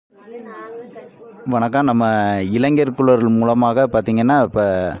வணக்கம். நம்ம இளைஞர் குழுக்கள் மூலமாக பார்த்திங்கன்னா இப்போ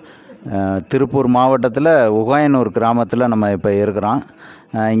திருப்பூர் மாவட்டத்தில் உகாயனூர் கிராமத்தில் நம்ம இப்போ இருக்கிறோம்.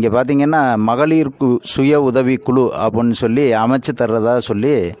 இங்கே பார்த்திங்கன்னா மகளிர் சுய உதவி குழு அப்படின்னு சொல்லி அமைச்சு தர்றதா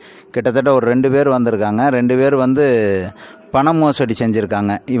சொல்லி கிட்டத்தட்ட ஒரு 2 பேர் வந்திருக்காங்க. 2 பேர் வந்து பண மோசடி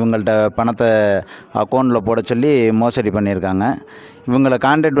செஞ்சுருக்காங்க. இவங்கள்ட்ட பணத்தை அக்கௌண்ட்டில் போட சொல்லி மோசடி பண்ணியிருக்காங்க. இவங்களை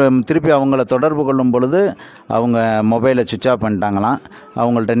திருப்பி அவங்கள தொடர்பு கொள்ளும் பொழுது அவங்க மொபைலை சுவிட்ச் ஆஃப் பண்ணிட்டாங்களாம்.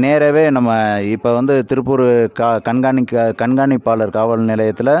 அவங்கள்ட்ட நேராகவே நம்ம இப்போ வந்து திருப்பூர் கண்காணிப்பாளர் காவல்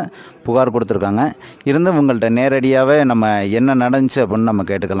நிலையத்தில் புகார் கொடுத்துருக்காங்க. இருந்து இவங்கள்ட்ட நேரடியாகவே நம்ம என்ன நடந்துச்சு அப்படின்னு நம்ம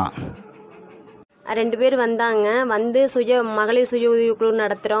கேட்டுக்கலாம். 2 பேர் வந்தாங்க. வந்து மகளிர் சுய உதவி குழு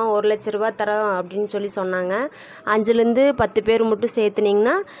நடத்துகிறோம், 1 லட்ச ரூபா தரோம் அப்படின்னு சொல்லி சொன்னாங்க. 5லேருந்து 10 பேர் மட்டும்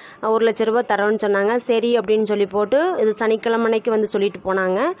சேர்த்துனிங்கன்னா 1 லட்ச ரூபா தரோன்னு சொன்னாங்க. சரி அப்படின்னு சொல்லி போட்டு இது சனிக்கிழமை அன்னைக்கு வந்து சொல்லிட்டு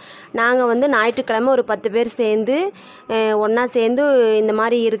போனாங்க. நாங்கள் வந்து ஞாயிற்றுக்கிழமை ஒரு 10 பேர் சேர்ந்து ஒன்றா சேர்ந்து இந்த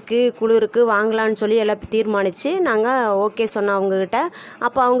மாதிரி இருக்குது, குழு இருக்குது, வாங்கலான்னு சொல்லி எல்லாம் தீர்மானித்து நாங்கள் ஓகே சொன்னோம் அவங்கக்கிட்ட.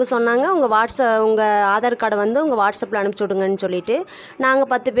 அப்போ அவங்க சொன்னாங்க உங்கள் ஆதார் கார்டை வந்து உங்கள் வாட்ஸ்அப்பில் அனுப்பிச்சி விடுங்கன்னு சொல்லிட்டு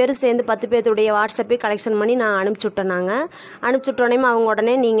நாங்கள் 10 பேர் சேர்ந்து 10 பேர்த்துடைய வாட்ஸ்அப்பே கலெக்ஷன் பண்ணி நான் அனுப்பிச்சுட்டேன். அனுப்பிச்சுட்டோன்னே அவங்க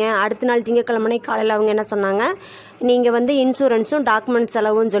உடனே நீங்கள் அடுத்த நாள் திங்கக்கிழமை காலையில் அவங்க என்ன சொன்னாங்க, நீங்கள் வந்து இன்சூரன்ஸும் டாக்குமெண்ட்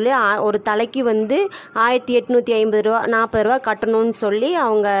செலவுன்னு சொல்லி ஒரு தலைக்கு வந்து 1850 ரூபா 40 ரூபா கட்டணும்னு சொல்லி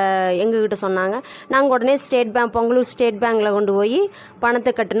அவங்க எங்ககிட்ட சொன்னாங்க. நாங்கள் உடனே பொங்கலூர் ஸ்டேட் பேங்க்கில் கொண்டு போய்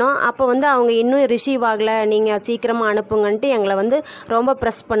பணத்தை கட்டணும். அப்போ வந்து அவங்க இன்னும் ரிசீவ் ஆகலை, நீங்கள் சீக்கிரமாக அனுப்புங்கன்ட்டு எங்களை வந்து ரொம்ப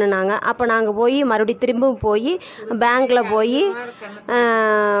ப்ரெஸ் பண்ணினாங்க. அப்போ நாங்கள் போய் மறுபடியும் திரும்பவும் போய் பேங்க்கில் போய்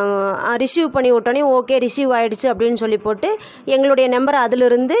ரிசீவ் பண்ணி விட்டோன்னே ஓகே ரிசீவ் ஆகிடுச்சு அப்படின்னு சொல்லி போட்டு எங்களுடைய நம்பர்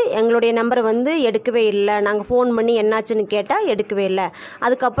அதிலிருந்து எங்களுடைய நம்பரை வந்து எடுக்கவே இல்லை. நாங்கள் ஃபோன் பண்ணி என்னாச்சுன்னு கேட்டால் எடுக்கவே இல்லை.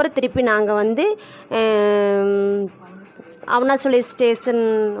 அதுக்கப்புறம் திருப்பி நாங்கள் வந்து அவனாசொலி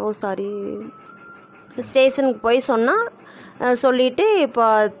ஸ்டேஷனுக்கு போய் சொன்னால் சொல்லிவிட்டு இப்போ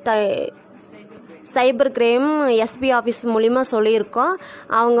சைபர் கிரைம் எஸ்பி ஆஃபீஸ் மூலிமா சொல்லியிருக்கோம்.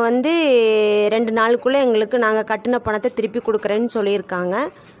 அவங்க வந்து 2 நாளுக்குள்ளே எங்களுக்கு நாங்கள் கட்டின பணத்தை திருப்பி கொடுக்குறேன்னு சொல்லியிருக்காங்க.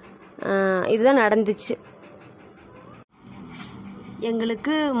 இதுதான் நடந்துச்சு.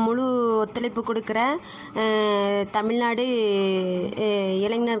 எங்களுக்கு முழு ஒத்துழைப்பு கொடுக்குற தமிழ்நாடு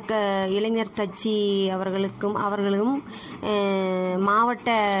இளைஞர் கட்சி அவர்களும் மாவட்ட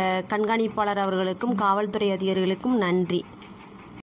கண்காணிப்பாளர் அவர்களுக்கும் காவல்துறை அதிகாரிகளுக்கும் நன்றி.